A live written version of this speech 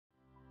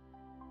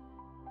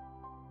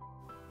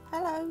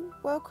Hello,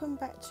 welcome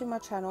back to my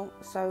channel.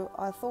 So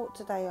I thought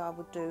today I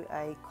would do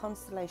a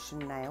Constellation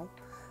nail.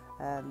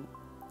 I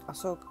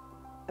saw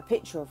a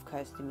picture of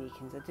Kirsty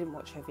Meakin. I didn't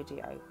watch her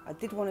video. I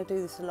did want to do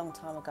this a long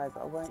time ago,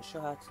 but I weren't sure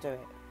how to do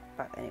it.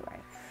 But anyway,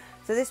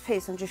 so this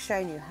piece I'm just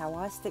showing you how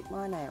I stick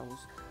my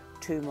nails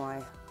to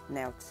my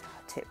nail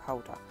tip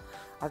holder.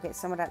 I get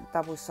some of that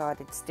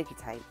double-sided sticky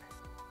tape,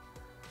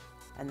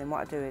 and then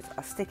what I do is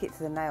I stick it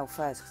to the nail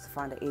first because I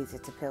find it easier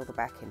to peel the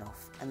backing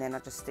off, and then I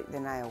just stick the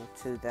nail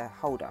to the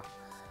holder.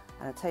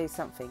 And I'll tell you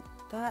something,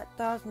 that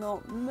does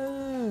not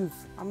move.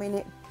 I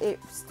mean, it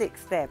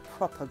sticks there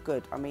proper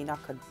good. I mean, I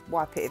could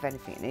wipe it if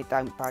anything and it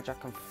don't budge. I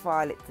can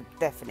file it to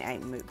death and it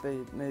ain't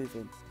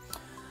moving.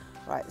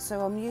 Right,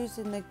 so I'm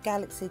using the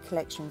Galaxy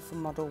collection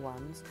from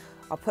Modelones.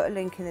 I'll put a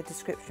link in the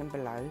description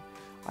below.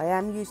 I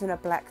am using a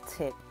black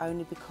tip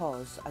only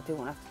because I didn't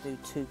want to have to do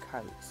 2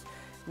 coats.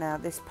 Now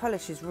this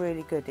polish is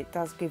really good, it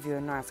does give you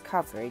a nice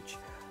coverage,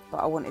 but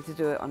I wanted to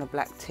do it on a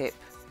black tip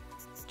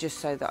just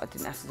so that I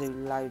didn't have to do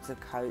loads of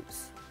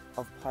coats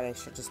of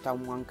polish. I just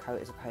done 1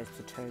 coat as opposed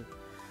to 2.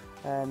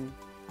 I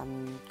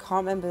can't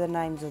remember the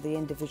names of the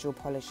individual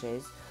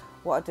polishes.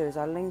 What I do is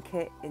I'll link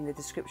it in the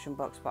description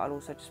box, but I'll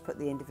also just put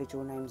the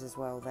individual names as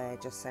well there,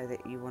 just so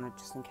that you want to,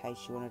 just in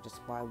case you want to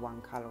just buy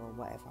 1 colour or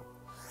whatever.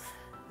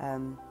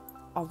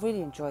 I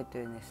really enjoyed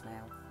doing this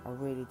now. I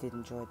really did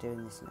enjoy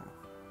doing this now.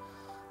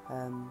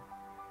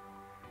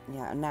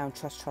 Yeah, and now I'm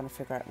just trying to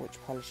figure out which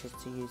polishes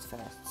to use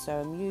first.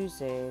 So I'm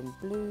using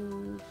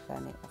Blue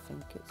Planet, I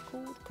think it's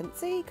called. Couldn't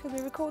see because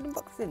the recording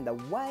box is in the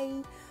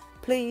way.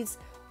 Please,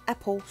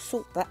 Apple,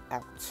 sort that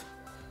out.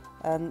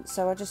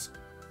 So I just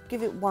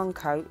give it 1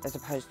 coat as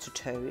opposed to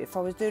 2. If I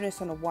was doing this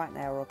on a white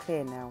nail or a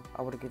clear nail,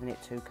 I would have given it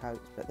 2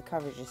 coats, but the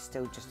coverage is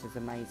still just as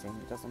amazing.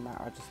 It doesn't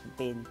matter. I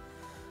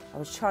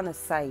was trying to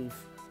save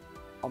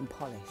on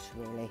polish,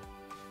 really.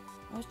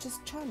 I was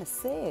just trying to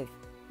save.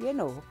 You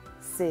know,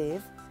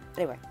 save.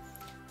 Anyway,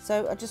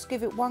 so I just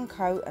give it 1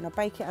 coat and I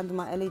bake it under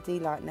my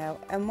LED light now.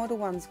 And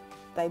Modelones,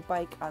 they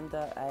bake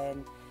under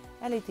an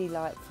LED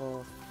light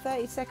for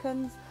 30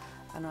 seconds,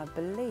 and I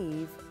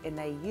believe in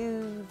a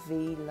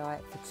UV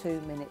light for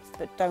 2 minutes.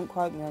 But don't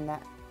quote me on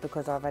that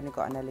because I've only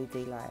got an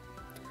LED light.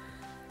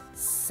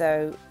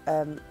 So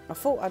I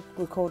thought I'd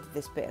recorded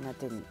this bit and I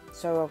didn't.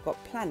 So I've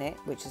got Planet,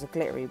 which is a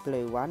glittery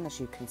blue one, as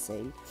you can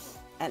see,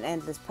 and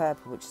Endless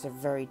Purple, which is a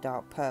very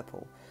dark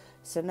purple.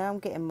 So now I'm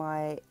getting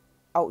my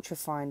ultra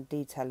fine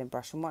detailing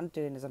brush, and what I'm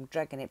doing is I'm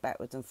dragging it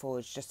backwards and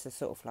forwards just to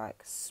sort of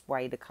like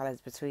sway the colours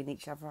between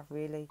each other,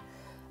 really.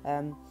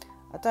 I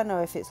don't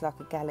know if it's like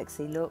a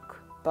Galaxy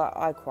look, but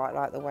I quite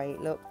like the way it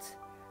looked.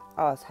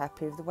 I was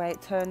happy with the way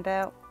it turned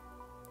out.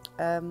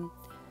 Yeah,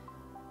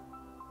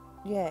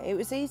 it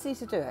was easy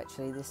to do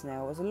actually, this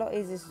nail. It was a lot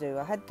easier to do.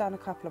 I had done a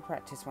couple of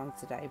practice ones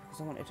today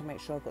because I wanted to make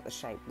sure I got the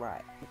shape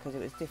right, because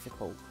it was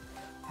difficult.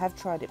 I have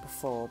tried it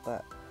before,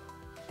 but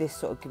this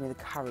sort of gave me the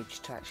courage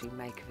to actually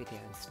make a video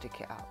and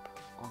stick it up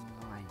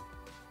online.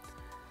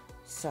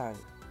 So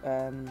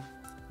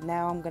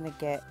now I'm going to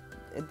get,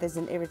 there's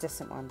an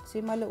iridescent one. See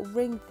my little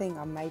ring thing?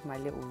 I made my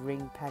little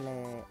ring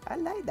palette. I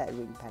like that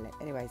ring palette.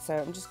 Anyway, so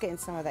I'm just getting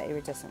some of that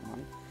iridescent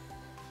one,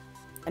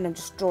 and I'm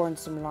just drawing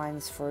some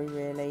lines through,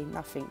 really.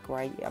 Nothing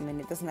great. I mean,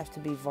 it doesn't have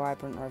to be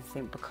vibrant or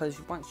everything, because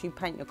once you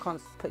paint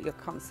put your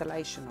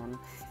Constellation on,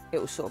 it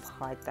will sort of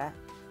hide that.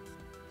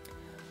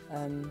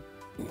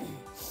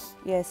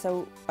 Yeah,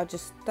 so I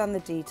just done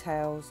the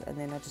details and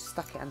then I just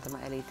stuck it under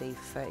my LED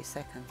for 30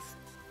 seconds,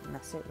 and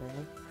that's it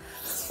really.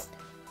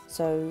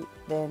 So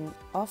then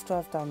after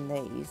I've done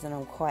these and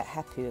I'm quite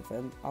happy with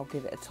them, I'll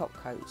give it a top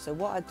coat. So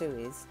what I do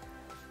is,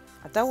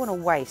 I don't want to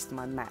waste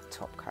my matte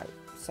top coat.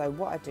 So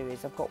what I do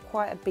is, I've got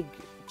quite a big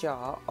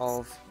jar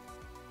of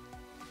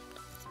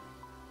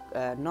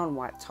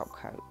non-white top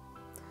coat.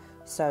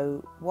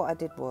 So what I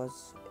did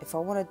was, if I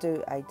want to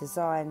do a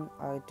design,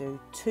 I would do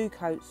 2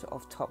 coats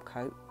of top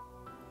coat.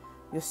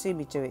 You'll see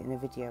me do it in the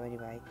video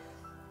anyway.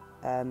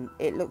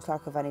 It looks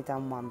like I've only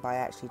done 1, but I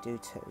actually do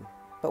 2.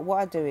 But what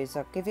I do is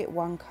I give it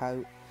 1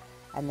 coat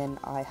and then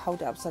I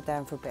hold it upside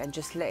down for a bit and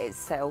just let it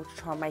settle to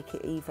try and make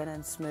it even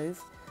and smooth.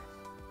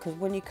 Because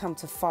when you come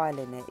to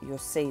filing it, you'll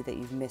see that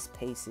you've missed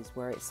pieces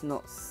where it's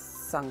not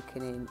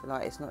sunken in,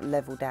 like it's not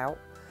levelled out.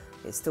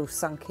 It's still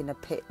sunk in a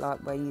pit,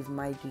 like where you've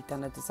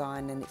done a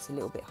design and it's a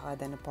little bit higher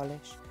than a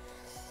polish.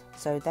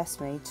 So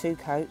that's me, 2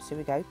 coats. Here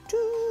we go,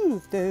 2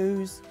 of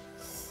those.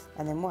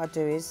 And then what I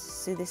do is,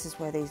 see, this is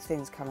where these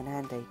things come in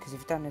handy, because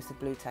if you don't use the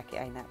blue tack, it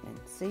ain't happening.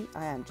 See,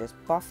 I am just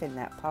buffing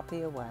that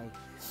puppy away.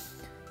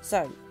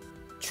 So,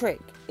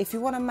 trick, if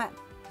you want a matte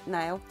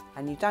nail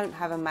and you don't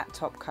have a matte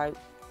top coat,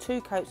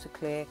 2 coats of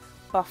clear,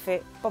 buff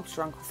it, Bob's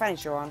your uncle,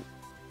 fancy your aunt,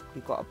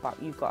 you've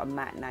got a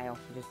matte nail.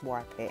 You just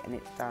wipe it and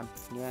it's done.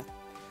 Yeah.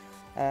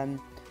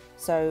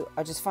 So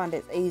I just find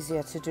it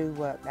easier to do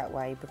work that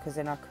way, because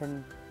then I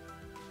can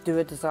do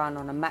a design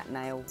on a matte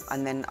nail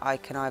and then I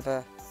can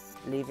either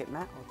leave it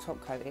matte or top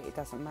coat it. It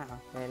doesn't matter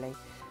really.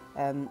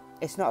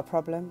 It's not a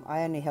problem.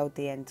 I only held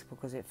the end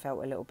because it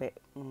felt a little bit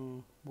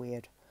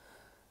weird.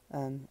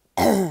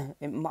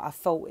 I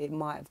thought it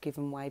might have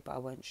given way, but I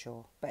weren't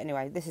sure. But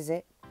anyway, this is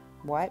it,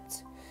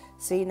 wiped.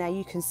 See, now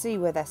you can see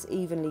where that's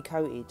evenly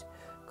coated,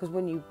 because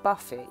when you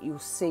buff it, you'll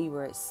see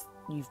where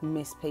you've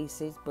missed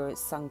pieces, where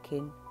it's sunk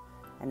in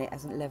and it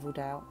hasn't levelled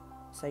out.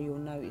 So you'll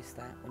notice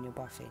that when you're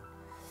buffing.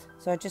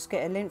 So I just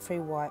get a lint-free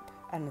wipe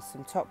and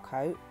some top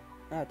coat.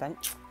 No, I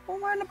don't. What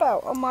am I on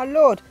about? Oh my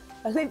lord!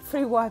 A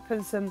lint-free wipe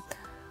and some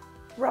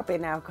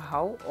rubbing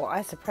alcohol or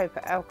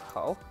isopropyl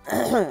alcohol,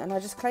 and I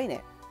just clean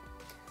it.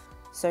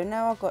 So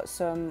now I've got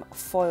some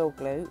foil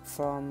glue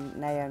from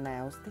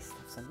Naio-Nails. This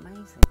stuff's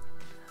amazing.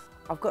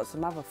 I've got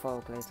some other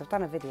foil glues. I've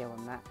done a video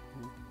on that.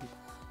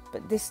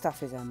 But this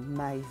stuff is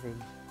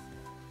amazing.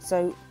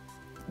 So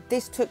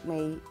this took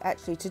me,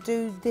 actually, to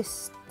do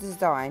this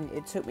design,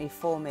 it took me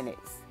 4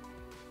 minutes.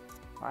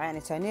 Right, and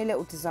it's only a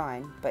little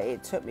design, but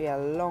it took me a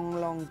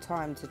long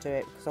time to do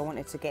it because I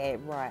wanted to get it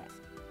right.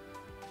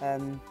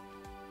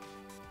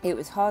 It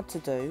was hard to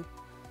do.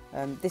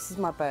 This is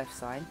my birth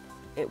sign.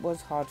 It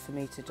was hard for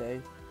me to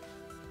do,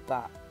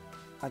 but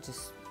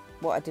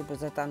what I did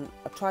was I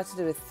tried to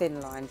do a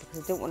thin line because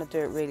I didn't want to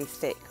do it really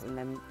thick, and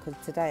then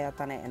because today I've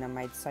done it and I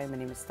made so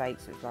many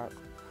mistakes. It was like,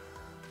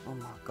 oh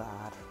my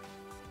god.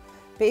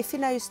 But if you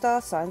know your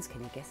star signs,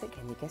 can you guess it?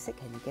 Can you guess it?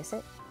 Can you guess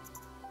it?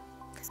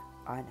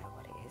 I know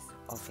what it is,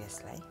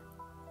 obviously.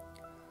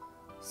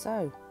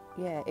 So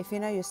yeah, if you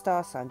know your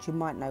star signs, you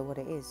might know what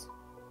it is.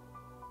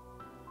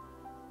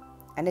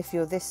 And if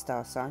you're this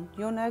star sign,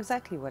 you'll know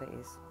exactly what it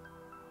is.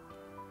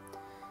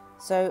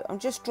 So I'm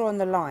just drawing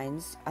the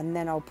lines, and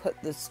then I'll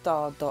put the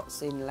star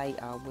dots in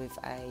later with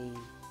a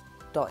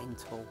dotting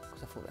tool,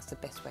 because I thought that's the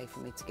best way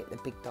for me to get the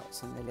big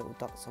dots and the little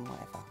dots and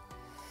whatever.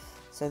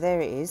 So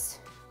there it is.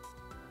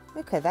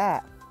 Look at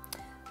that.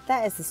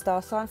 That is the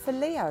star sign for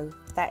Leo.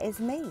 That is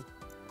me,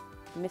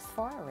 Miss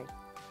Fiery.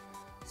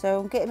 So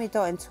I'm getting my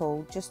dotting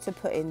tool just to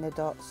put in the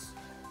dots.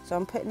 So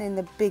I'm putting in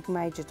the big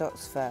major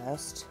dots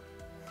first,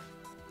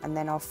 and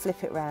then I'll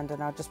flip it round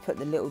and I'll just put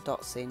the little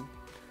dots in.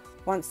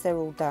 Once they're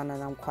all done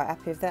and I'm quite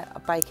happy with that, I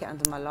bake it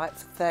under my light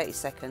for 30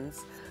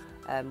 seconds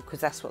because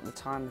that's what the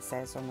timer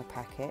says on the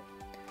packet.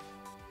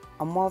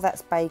 And while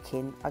that's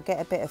baking, I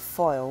get a bit of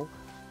foil,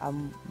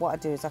 and what I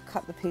do is I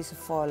cut the piece of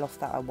foil off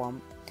that I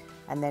want,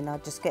 and then I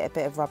just get a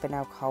bit of rubbing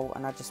alcohol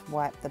and I just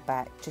wipe the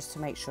back just to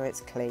make sure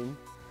it's clean.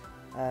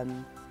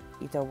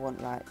 You don't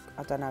want, like,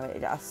 I don't know,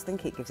 I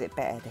think it gives it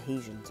better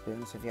adhesion, to be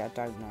honest with you, I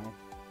don't know.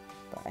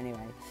 But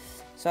anyway,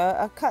 so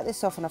I cut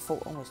this off and I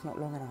thought, oh, it's not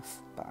long enough.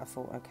 But I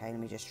thought, okay, let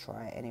me just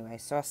try it anyway.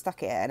 So I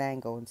stuck it at an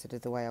angle instead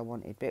of the way I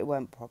wanted, but it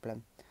weren't a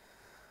problem.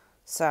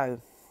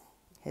 So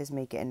here's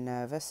me getting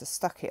nervous. I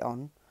stuck it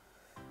on,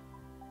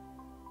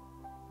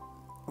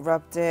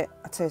 rubbed it.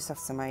 I tell you,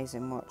 stuff's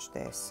amazing. Watch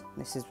this.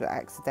 This is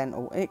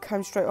accidental. And it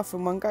came straight off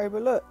in one go,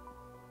 but look,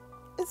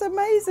 it's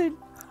amazing.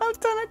 I've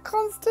done a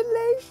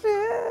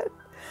constellation.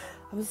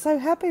 I'm so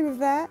happy with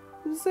that.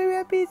 I'm so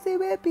happy,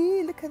 so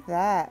happy. Look at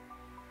that.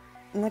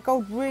 And the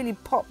gold really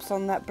pops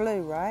on that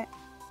blue, right?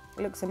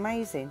 It looks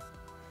amazing.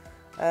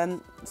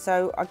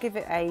 So I give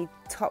it a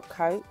top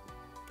coat,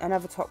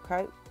 another top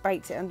coat,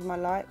 baked it under my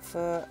light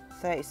for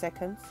 30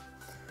 seconds,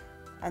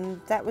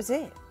 and that was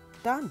it.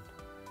 Done.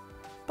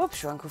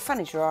 Bob's your uncle,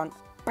 Fanny's your aunt.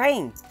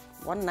 Bang!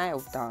 One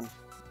nail done.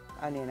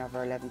 Only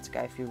another 11 to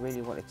go if you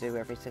really want to do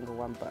every single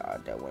one, but I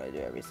don't want to do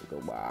every single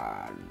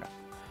one.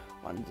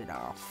 One's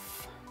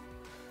enough.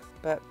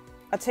 But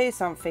I'll tell you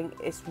something,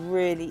 it's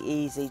really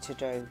easy to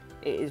do.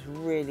 It is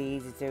really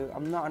easy to do.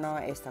 I'm not an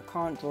artist, I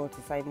can't draw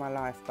to save my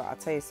life, but I'll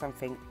tell you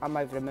something, I'm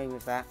over the moon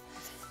with that.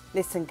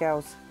 Listen,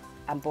 girls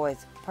and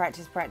boys,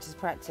 practice, practice,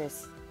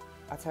 practice,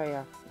 I tell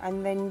you,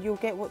 and then you'll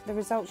get the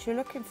results you're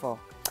looking for.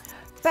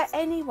 But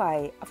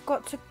anyway, I've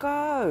got to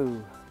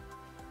go.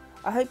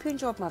 I hope you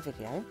enjoyed my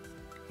video.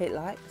 Hit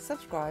like,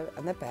 subscribe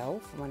and the bell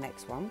for my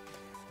next one.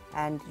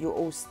 And you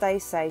all stay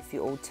safe,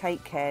 you all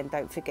take care, and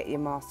don't forget your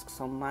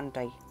masks on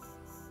Monday.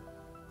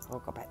 I'll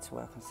go back to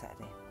work on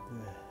Saturday.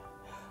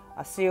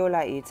 I'll see you all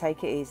later. You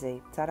take it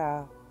easy.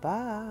 Ta-da.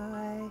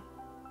 Bye.